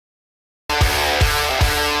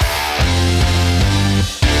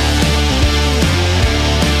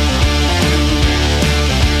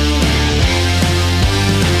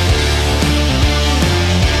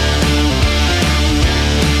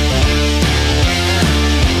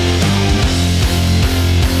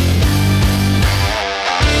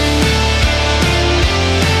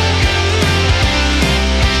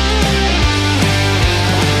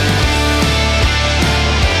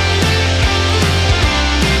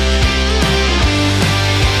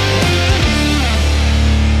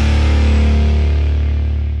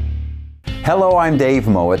Hello, I'm Dave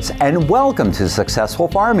Mowitz, and welcome to Successful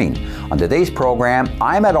Farming. On today's program,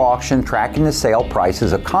 I'm at auction tracking the sale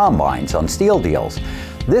prices of combines on Steel Deals.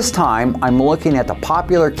 This time, I'm looking at the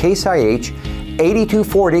popular Case IH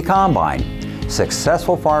 8240 combine.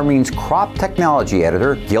 Successful Farming's crop technology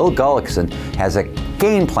editor, Gil Gullickson, has a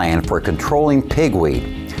game plan for controlling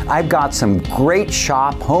pigweed. I've got some great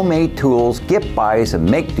shop homemade tools, get-bys, and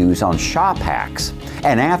make-dos on shop hacks.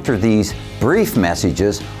 And after these brief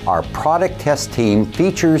messages, our product test team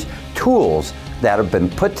features tools that have been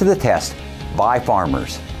put to the test by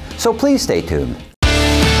farmers. So please stay tuned.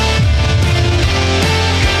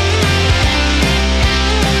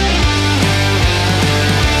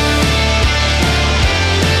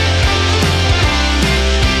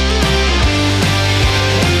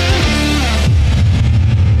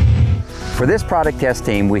 For this product test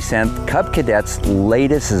team, we sent Cub Cadet's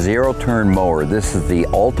latest zero-turn mower. This is the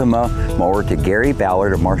Ultima mower to Gary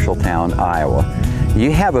Ballard of Marshalltown, Iowa.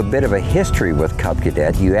 You have a bit of a history with Cub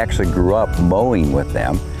Cadet. You actually grew up mowing with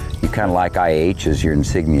them. You kind of like IH as your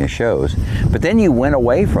insignia shows. But then you went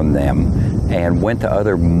away from them and went to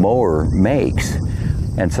other mower makes.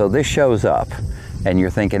 And so this shows up. And you're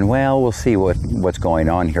thinking, well, we'll see what's going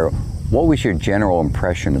on here. What was your general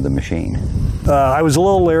impression of the machine? I was a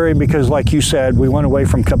little leery because, like you said, we went away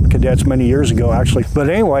from Cub Cadets many years ago, actually. But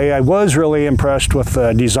anyway, I was really impressed with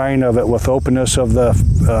the design of it, with the openness of the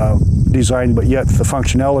design, but yet the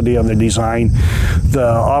functionality of the design. The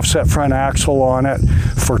offset front axle on it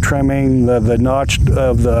for trimming, the notch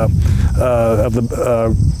of the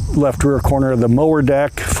left rear corner of the mower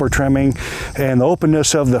deck for trimming, and the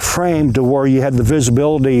openness of the frame to where you had the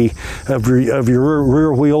visibility of your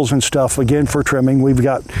rear wheels and stuff, again, for trimming. We've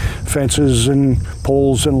got fences and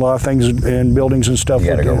poles and a lot of things and buildings and stuff. You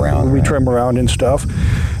gotta go around, we right? Trim around and stuff.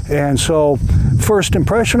 And so, first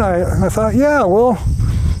impression, I thought, yeah, well,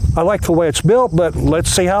 I like the way it's built, but let's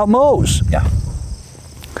see how it mows. Yeah.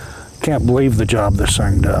 Can't believe the job this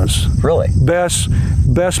thing does. Really? Best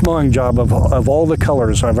mowing job of all the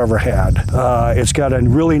colors I've ever had. It's got a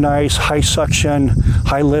really nice high suction,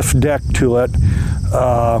 high lift deck to it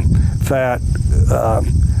that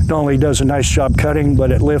not only does a nice job cutting,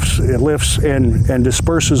 but it lifts and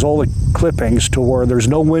disperses all the clippings to where there's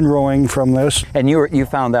no windrowing from this. And you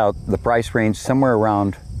found out the price range somewhere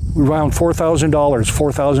around $4,000,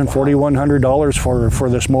 $4,000, $4,100 for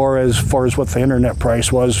this mower, as far as what the internet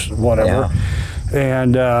price was, whatever. Yeah.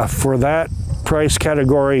 And for that price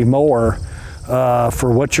category mower,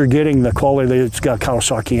 for what you're getting, the quality, it's got a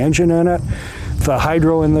Kawasaki engine in it. The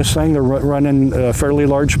hydro in this thing, they're running fairly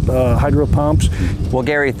large hydro pumps. Well,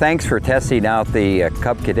 Gary, thanks for testing out the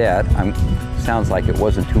Cub Cadet. Sounds like it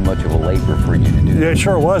wasn't too much of a labor for you to do. Yeah, it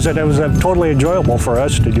sure was. It was totally enjoyable for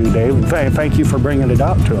us to do, Dave. Thank you for bringing it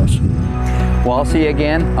out to us. Well, I'll see you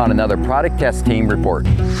again on another Product Test Team Report.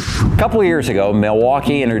 A couple of years ago,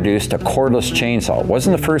 Milwaukee introduced a cordless chainsaw. It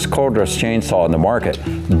wasn't the first cordless chainsaw in the market,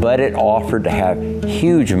 but it offered to have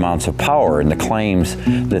huge amounts of power, and the claims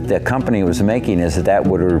that the company was making is that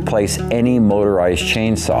would replace any motorized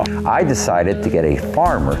chainsaw. I decided to get a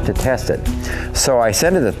farmer to test it. So I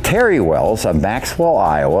sent it to Terry Wells of Maxwell,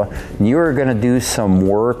 Iowa, and you were going to do some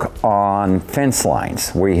work on fence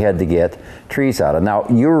lines where you had to get trees out of. Now,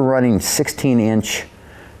 you were running 16-inch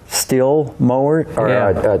steel mower or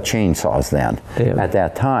chainsaws then at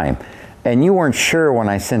that time, and you weren't sure when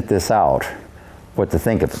I sent this out what to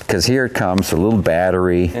think of it, because here it comes, a little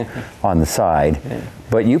battery on the side,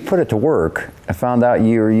 but you put it to work. I found out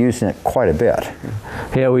you were using it quite a bit.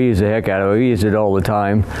 Yeah, we use the heck out of it. We use it all the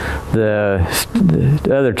time. The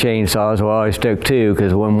other chainsaws, well, I always took two,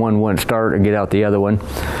 because when one wouldn't start, I'd get out the other one.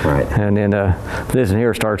 Right. And then this one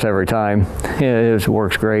here starts every time. Yeah, it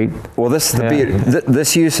works great. Well, this is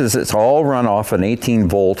this uses, it's all run off an 18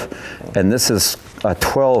 volt, and this is a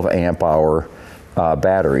 12 amp hour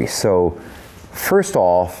battery. So first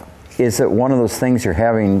off, is it one of those things you're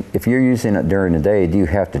having, if you're using it during the day, do you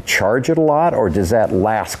have to charge it a lot, or does that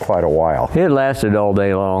last quite a while? It lasted all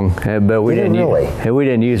day long, but we didn't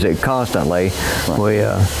use it constantly.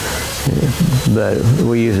 Right. But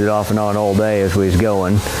we used it off and on all day as we was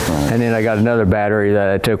going. Right. And then I got another battery that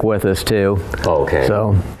I took with us too. Okay.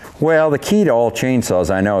 So. Well, the key to all chainsaws,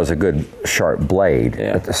 I know, is a good sharp blade.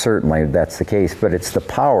 Yeah. Certainly that's the case, but it's the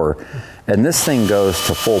power. And this thing goes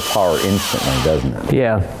to full power instantly, doesn't it?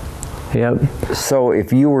 Yeah. Yep. So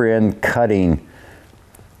if you were in cutting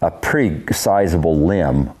a pretty sizable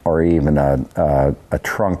limb or even a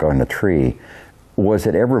trunk on a tree, was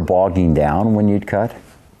it ever bogging down when you'd cut?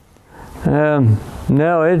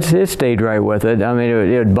 No, it stayed right with it. I mean,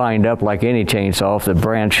 it would bind up like any chainsaw if the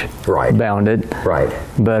branch bound it. Right.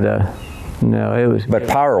 But No, it was. But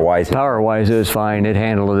power-wise? Power-wise, it was fine. It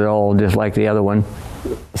handled it all just like the other one.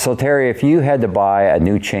 So Terry, if you had to buy a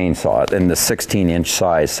new chainsaw in the 16-inch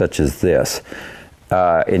size such as this,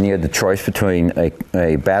 and you had the choice between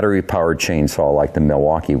a battery-powered chainsaw like the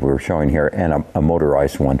Milwaukee we're showing here and a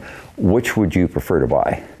motorized one, which would you prefer to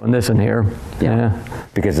buy? And this one here. Yeah.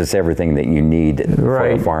 Because it's everything that you need for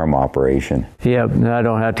a farm operation. Yeah, I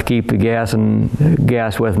don't have to keep the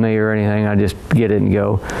gas with me or anything. I just get it and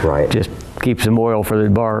go. Right. Just keep some oil for the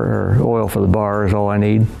bar, or oil for the bar is all I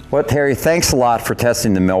need. Well, Terry, thanks a lot for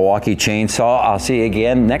testing the Milwaukee chainsaw. I'll see you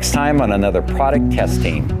again next time on another product test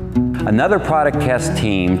team. Another product test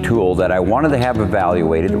team tool that I wanted to have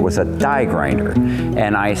evaluated was a die grinder,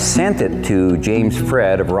 and I sent it to James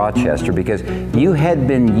Fred of Rochester because you had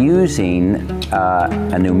been using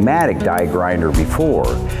a pneumatic die grinder before.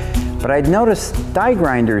 But I'd noticed die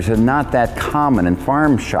grinders are not that common in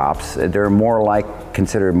farm shops. They're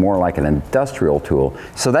considered more like an industrial tool.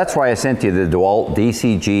 So that's why I sent you the DeWalt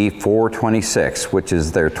DCG 426, which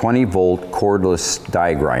is their 20-volt cordless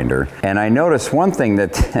die grinder. And I noticed one thing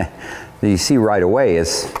that you see right away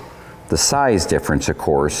is the size difference, of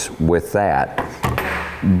course, with that.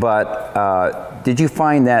 But did you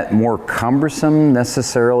find that more cumbersome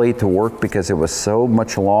necessarily to work because it was so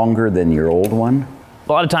much longer than your old one?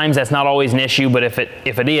 A lot of times that's not always an issue, but if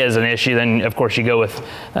it is an issue, then of course you go with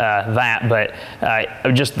that. But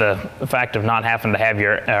just the fact of not having to have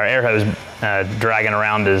your air hose dragging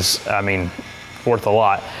around is, I mean, worth a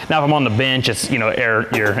lot. Now, if I'm on the bench, it's, you know,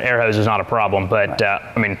 your air hose is not a problem. But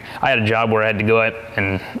I mean, I had a job where I had to go up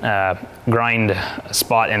and grind a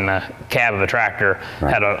spot in the cab of a tractor.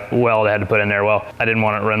 Had a well that I had to put in there. Well, I didn't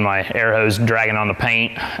want to run my air hose dragging on the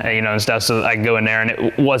paint, you know, and stuff. So I could go in there, and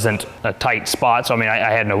it wasn't a tight spot. So I mean,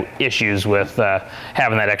 I had no issues with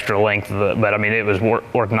having that extra length. But I mean, it was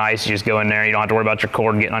worked nice. You just go in there. You don't have to worry about your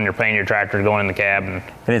cord getting on your paint, your tractor going in the cab. And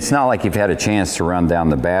it's not like you've had a chance to run down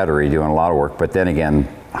the battery doing a lot of work. But then again,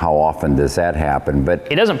 how often does that happen? But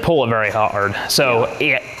it doesn't pull it very hard, so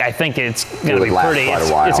I think it's going to be pretty. It's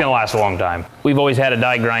going to last a long time. We've always had a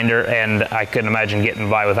die grinder, and I couldn't imagine getting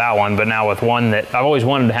by without one. But now with one that I've always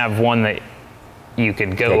wanted to have one that you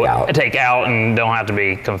could go take out and don't have to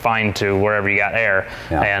be confined to wherever you got air.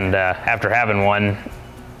 Yeah. And after having one,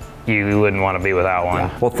 you wouldn't want to be without one.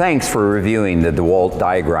 Yeah. Well, thanks for reviewing the DeWalt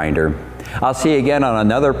die grinder. I'll see you again on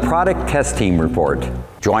another product test team report.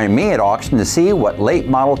 Join me at auction to see what late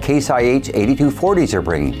model Case IH 8240s are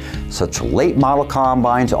bringing. Such late model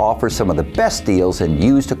combines offer some of the best deals in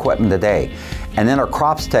used equipment today. And then our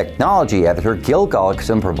crops technology editor, Gil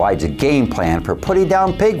Gullickson, provides a game plan for putting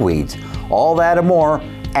down pigweeds. All that and more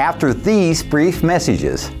after these brief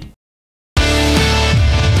messages.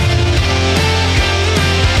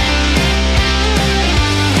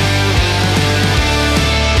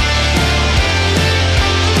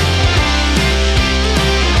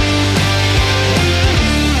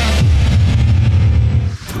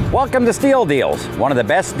 Welcome to Steel Deals. One of the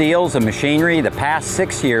best deals in machinery the past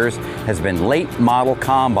 6 years has been late model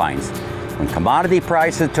combines. When commodity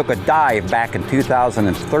prices took a dive back in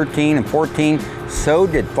 2013 and 14, so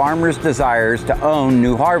did farmers' desires to own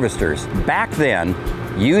new harvesters. Back then,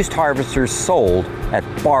 used harvesters sold at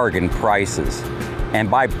bargain prices.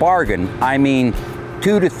 And by bargain, I mean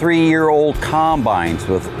 2 to 3 year old combines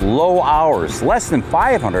with low hours, less than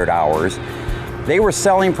 500 hours. They were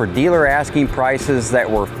selling for dealer asking prices that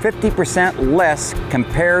were 50% less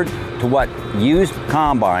compared to what used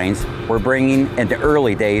combines were bringing in the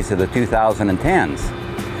early days of the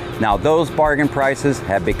 2010s. Now those bargain prices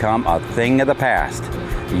have become a thing of the past.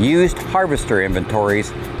 Used harvester inventories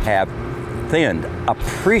have thinned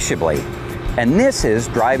appreciably, and this is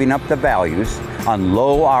driving up the values on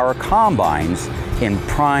low-hour combines in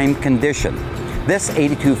prime condition. This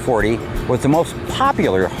 8240 was the most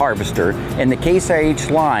popular harvester in the Case IH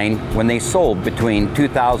line when they sold between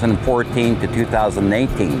 2014 to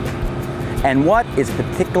 2018. And what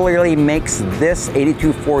particularly makes this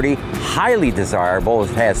 8240 highly desirable is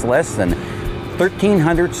it has less than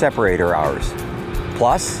 1,300 separator hours.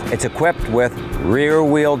 Plus, it's equipped with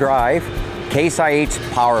rear-wheel drive, Case IH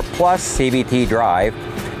Power Plus CVT drive,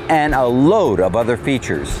 and a load of other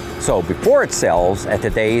features. So before it sells at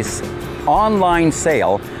today's online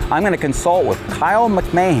sale, I'm going to consult with Kyle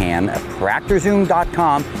McMahon at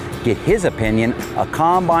TractorZoom.com, get his opinion of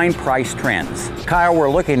combine price trends. Kyle,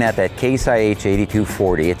 we're looking at that Case IH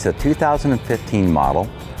 8240. It's a 2015 model,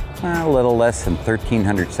 a little less than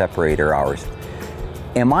 1,300 separator hours.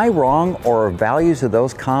 Am I wrong, or are values of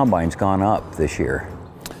those combines gone up this year?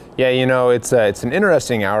 Yeah, you know, it's an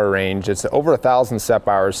interesting hour range. It's over 1,000 SEP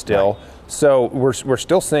hours still. Right. So we're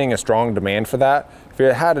still seeing a strong demand for that. If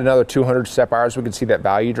it had another 200 SEP hours, we could see that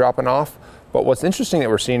value dropping off. But what's interesting that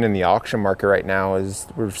we're seeing in the auction market right now is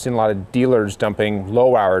we're seeing a lot of dealers dumping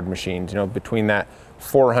low-hourred machines, you know, between that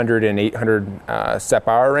 400 and 800 SEP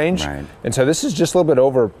hour range. Right. And so this is just a little bit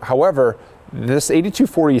over. However, this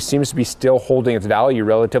 8240 seems to be still holding its value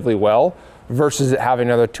relatively well versus it having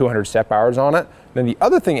another 200 SEP hours on it. Then the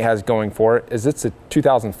other thing it has going for it is it's a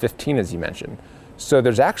 2015, as you mentioned. So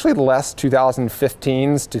there's actually less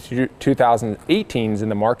 2015s to 2018s in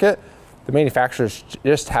the market. The manufacturers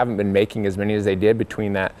just haven't been making as many as they did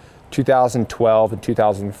between that 2012 and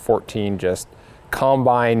 2014 just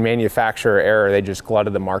combine manufacturer error. They just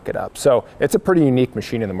glutted the market up. So it's a pretty unique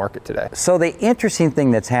machine in the market today. So the interesting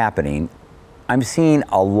thing that's happening, I'm seeing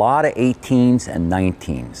a lot of 18s and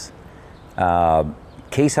 19s.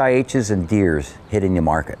 Case IHs and Deeres hitting the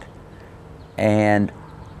market. And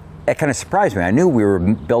it kind of surprised me. I knew we were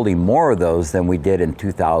building more of those than we did in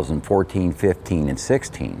 2014, 15, and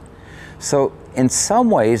 16. So in some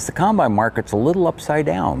ways, the combine market's a little upside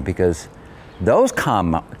down because those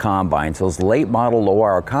combines, those late model low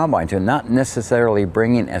hour combines, are not necessarily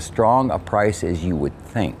bringing as strong a price as you would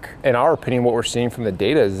think. In our opinion, what we're seeing from the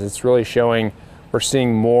data is it's really showing we're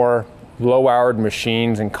seeing more low-hourred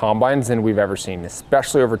machines and combines than we've ever seen,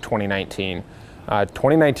 especially over 2019.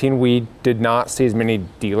 2019, we did not see as many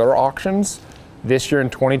dealer auctions. This year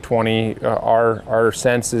in 2020, our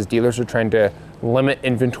sense is dealers are trying to limit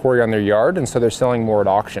inventory on their yard, and so they're selling more at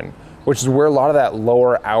auction, which is where a lot of that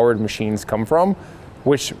lower-houred machines come from,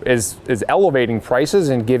 which is elevating prices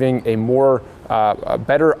and giving a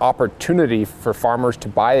better opportunity for farmers to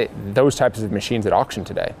buy those types of machines at auction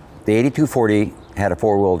today. The 8240 had a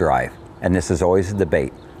four-wheel drive. And this is always a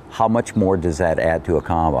debate. How much more does that add to a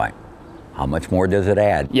combine? How much more does it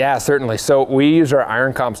add? Yeah, certainly. So we use our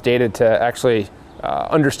Iron Comps data to actually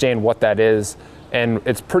understand what that is. And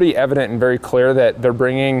it's pretty evident and very clear that they're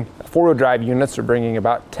bringing, four-wheel drive units are bringing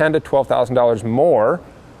about $10,000 to $12,000 more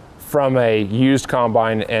from a used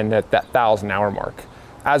combine and at that 1,000-hour mark.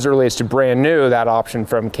 As it relates to brand new, that option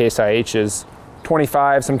from Case IH is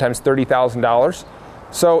 $25,000, sometimes $30,000.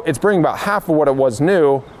 So it's bringing about half of what it was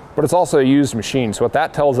new, but it's also a used machine. So what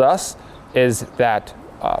that tells us is that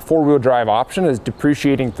four-wheel drive option is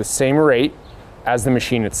depreciating at the same rate as the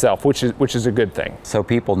machine itself, which is a good thing. So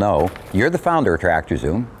people know, you're the founder of Tractor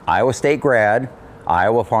Zoom, Iowa State grad,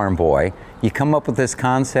 Iowa farm boy. You come up with this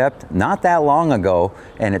concept not that long ago,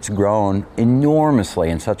 and it's grown enormously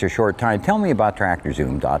in such a short time. Tell me about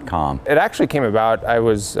TractorZoom.com. It actually came about, I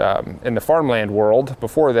was in the farmland world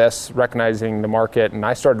before this, recognizing the market, and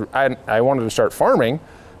I wanted to start farming,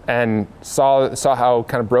 and saw how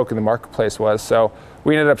kind of broken the marketplace was. So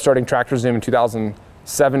we ended up starting Tractor Zoom in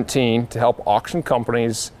 2017 to help auction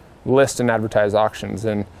companies list and advertise auctions.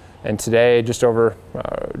 And today, just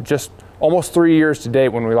almost 3 years to date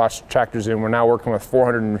when we launched Tractor Zoom, we're now working with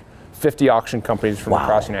 450 auction companies from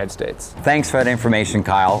across the United States. Thanks for that information,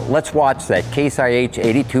 Kyle. Let's watch that Case IH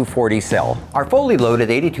 8240 sell. Our fully loaded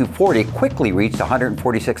 8240 quickly reached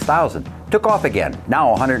 146,000. Took off again, now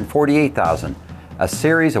 148,000. A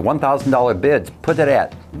series of $1,000 bids put it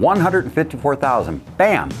at $154,000.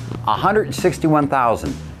 Bam,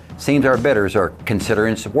 $161,000. Seems our bidders are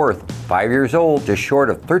considering its worth. 5 years old, just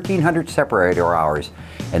short of 1,300 separator hours.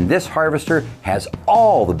 And this harvester has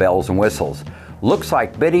all the bells and whistles. Looks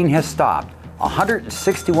like bidding has stopped.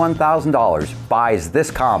 $161,000 buys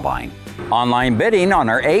this combine. Online bidding on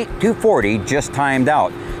our 8240 just timed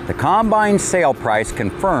out. The combine sale price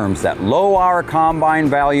confirms that low-hour combine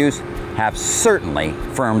values have certainly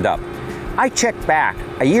firmed up. I checked back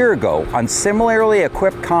a year ago on similarly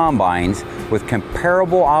equipped combines with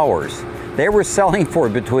comparable hours. They were selling for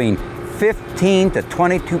between 15 to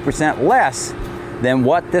 22% less than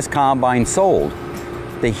what this combine sold.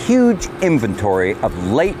 The huge inventory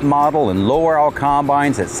of late model and lower hour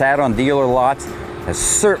combines that sat on dealer lots has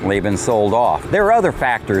certainly been sold off. There are other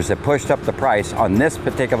factors that pushed up the price on this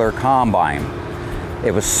particular combine.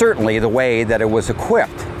 It was certainly the way that it was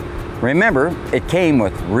equipped. Remember, it came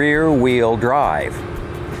with rear-wheel drive.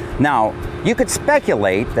 Now, you could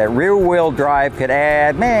speculate that rear-wheel drive could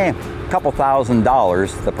add, a couple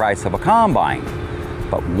 $1,000 to the price of a combine.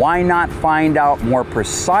 But why not find out more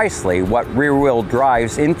precisely what rear-wheel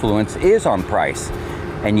drive's influence is on price?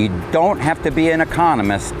 And you don't have to be an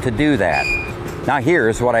economist to do that. Now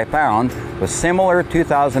here's what I found with similar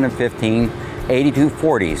 2015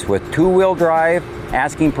 8240s with two-wheel drive,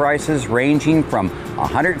 asking prices ranging from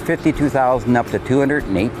 $152,000 up to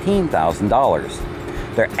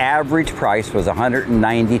 $218,000. Their average price was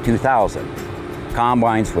 $192,000.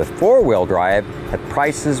 Combines with 4-wheel drive at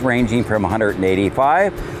prices ranging from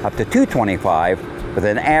 $185 up to $225, with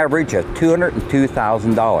an average of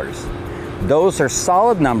 $202,000. Those are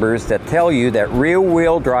solid numbers that tell you that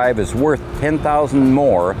rear-wheel drive is worth $10,000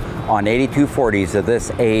 more on 8240s of this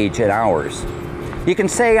age and hours. You can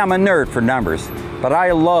say I'm a nerd for numbers, but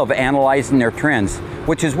I love analyzing their trends,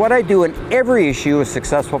 which is what I do in every issue of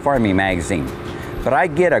Successful Farming magazine. But I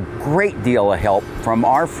get a great deal of help from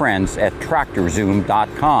our friends at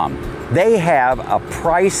TractorZoom.com. They have a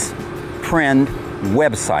price trend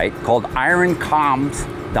website called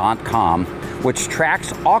IronComms.com, which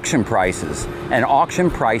tracks auction prices and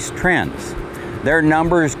auction price trends. Their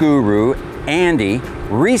numbers guru, Andy,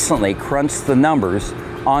 recently crunched the numbers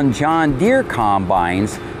on John Deere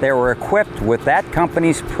combines that were equipped with that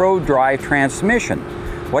company's ProDrive transmission.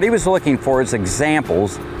 What he was looking for is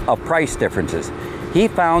examples of price differences. He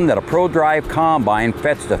found that a ProDrive combine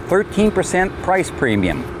fetched a 13% price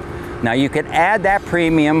premium. Now you can add that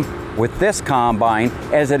premium with this combine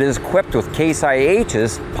as it is equipped with Case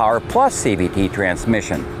IH's Power Plus CVT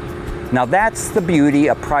transmission. Now that's the beauty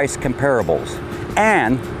of price comparables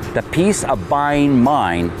and the peace of buying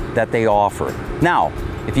mind that they offer. Now,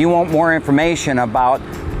 if you want more information about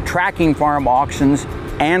tracking farm auctions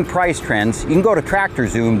and price trends, you can go to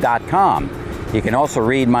TractorZoom.com. You can also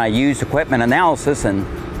read my used equipment analysis and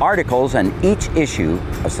articles in each issue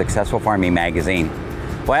of Successful Farming magazine.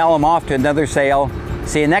 Well, I'm off to another sale.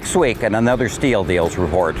 See you next week on another Steel Deals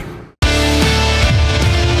Report.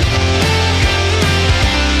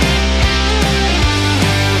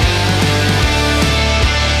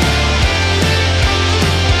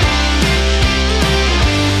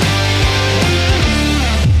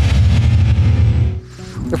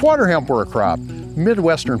 If water hemp were a crop,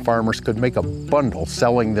 Midwestern farmers could make a bundle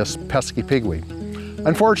selling this pesky pigweed.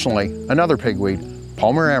 Unfortunately, another pigweed,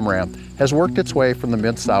 Palmer amaranth, has worked its way from the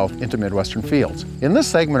Mid-South into Midwestern fields. In this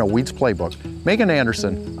segment of Weeds Playbook, Megan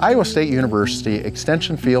Anderson, Iowa State University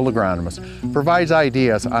Extension Field Agronomist, provides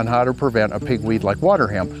ideas on how to prevent a pigweed like water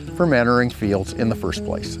hemp from entering fields in the first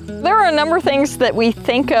place. There are a number of things that we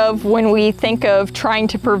think of when we think of trying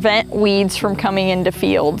to prevent weeds from coming into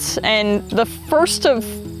fields. And the first of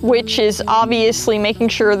which is obviously making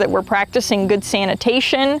sure that we're practicing good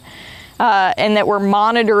sanitation and that we're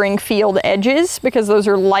monitoring field edges, because those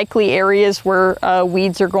are likely areas where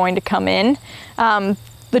weeds are going to come in.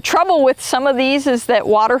 The trouble with some of these is that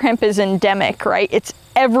water hemp is endemic, right? It's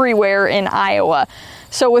everywhere in Iowa.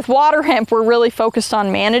 So with water hemp, we're really focused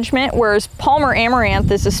on management, whereas Palmer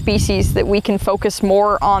amaranth is a species that we can focus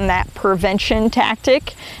more on that prevention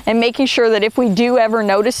tactic and making sure that if we do ever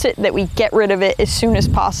notice it, that we get rid of it as soon as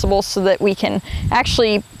possible so that we can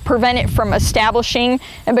actually prevent it from establishing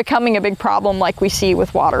and becoming a big problem like we see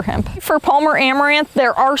with water hemp. For Palmer amaranth,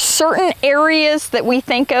 there are certain areas that we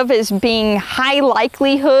think of as being high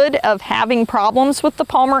likelihood of having problems with the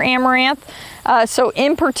Palmer amaranth. So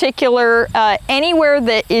in particular, anywhere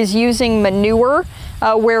that is using manure,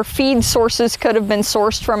 where feed sources could have been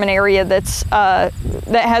sourced from an area that's that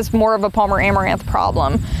has more of a Palmer amaranth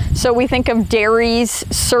problem. So we think of dairies,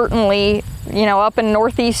 certainly, you know, up in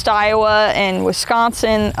northeast Iowa and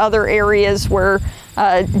Wisconsin, other areas where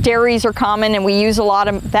dairies are common and we use a lot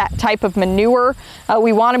of that type of manure.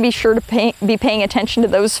 We want to be sure to be paying attention to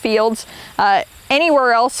those fields.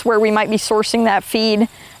 Anywhere else where we might be sourcing that feed.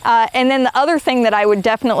 And then the other thing that I would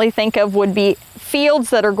definitely think of would be fields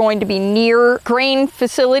that are going to be near grain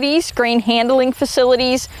facilities, grain handling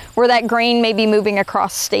facilities, where that grain may be moving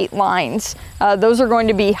across state lines. Those are going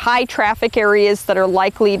to be high traffic areas that are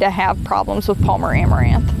likely to have problems with Palmer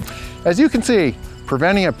amaranth. As you can see,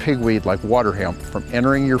 preventing a pigweed like water hemp from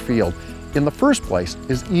entering your field in the first place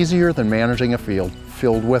is easier than managing a field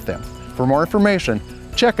filled with them. For more information,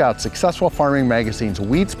 check out Successful Farming Magazine's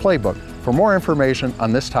Weeds Playbook for more information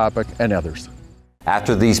on this topic and others.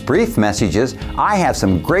 After these brief messages, I have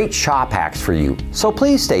some great shop hacks for you, so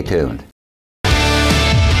please stay tuned.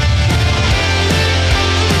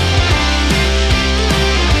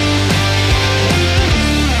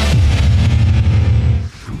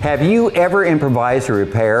 Have you ever improvised a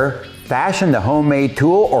repair, fashioned a homemade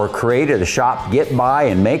tool, or created a shop get by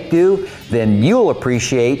and make do? Then you'll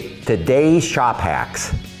appreciate today's shop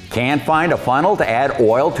hacks. Can't find a funnel to add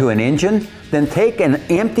oil to an engine? Then take an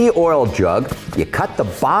empty oil jug, you cut the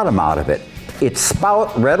bottom out of it. Its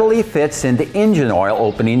spout readily fits into engine oil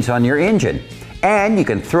openings on your engine, and you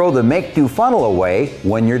can throw the make-do funnel away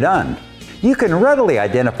when you're done. You can readily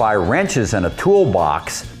identify wrenches in a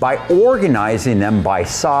toolbox by organizing them by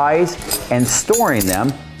size and storing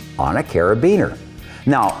them on a carabiner.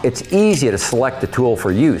 Now, it's easy to select the tool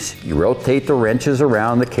for use. You rotate the wrenches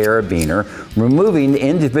around the carabiner, removing the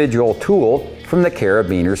individual tool from the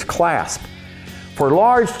carabiner's clasp. For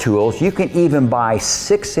large tools, you can even buy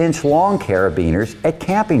 6-inch long carabiners at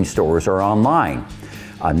camping stores or online.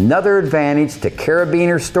 Another advantage to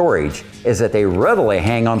carabiner storage is that they readily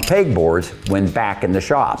hang on pegboards when back in the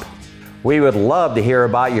shop. We would love to hear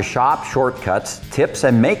about your shop shortcuts, tips,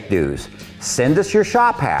 and make-dos. Send us your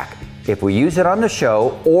shop hack. If we use it on the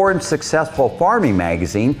show or in Successful Farming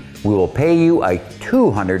magazine, we will pay you a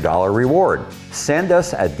 $200 reward. Send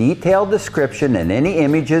us a detailed description and any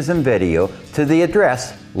images and video to the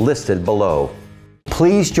address listed below.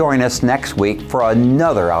 Please join us next week for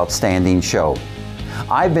another outstanding show.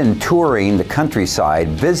 I've been touring the countryside,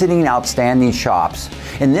 visiting outstanding shops.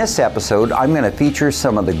 In this episode, I'm going to feature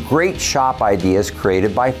some of the great shop ideas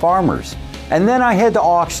created by farmers. And then I head to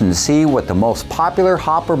auction to see what the most popular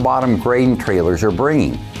hopper bottom grain trailers are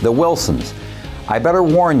bringing, the Wilsons. I better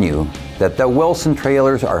warn you that the Wilson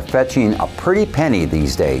trailers are fetching a pretty penny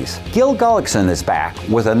these days. Gil Gullickson is back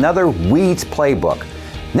with another Weeds Playbook.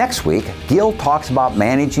 Next week, Gil talks about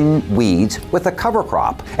managing weeds with a cover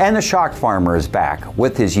crop. And the Shock Farmer is back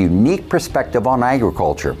with his unique perspective on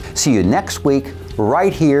agriculture. See you next week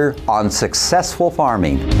right here on Successful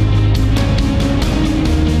Farming.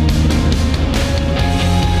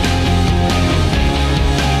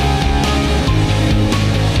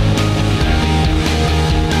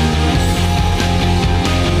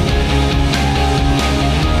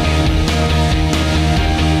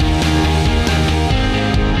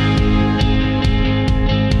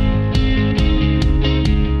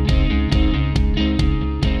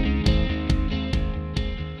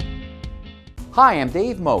 Hi, I'm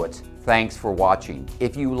Dave Mowitz. Thanks for watching.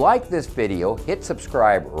 If you like this video, hit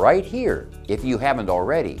subscribe right here if you haven't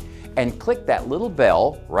already, and click that little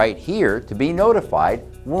bell right here to be notified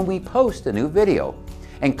when we post a new video.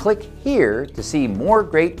 And click here to see more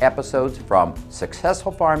great episodes from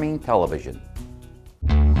Successful Farming Television.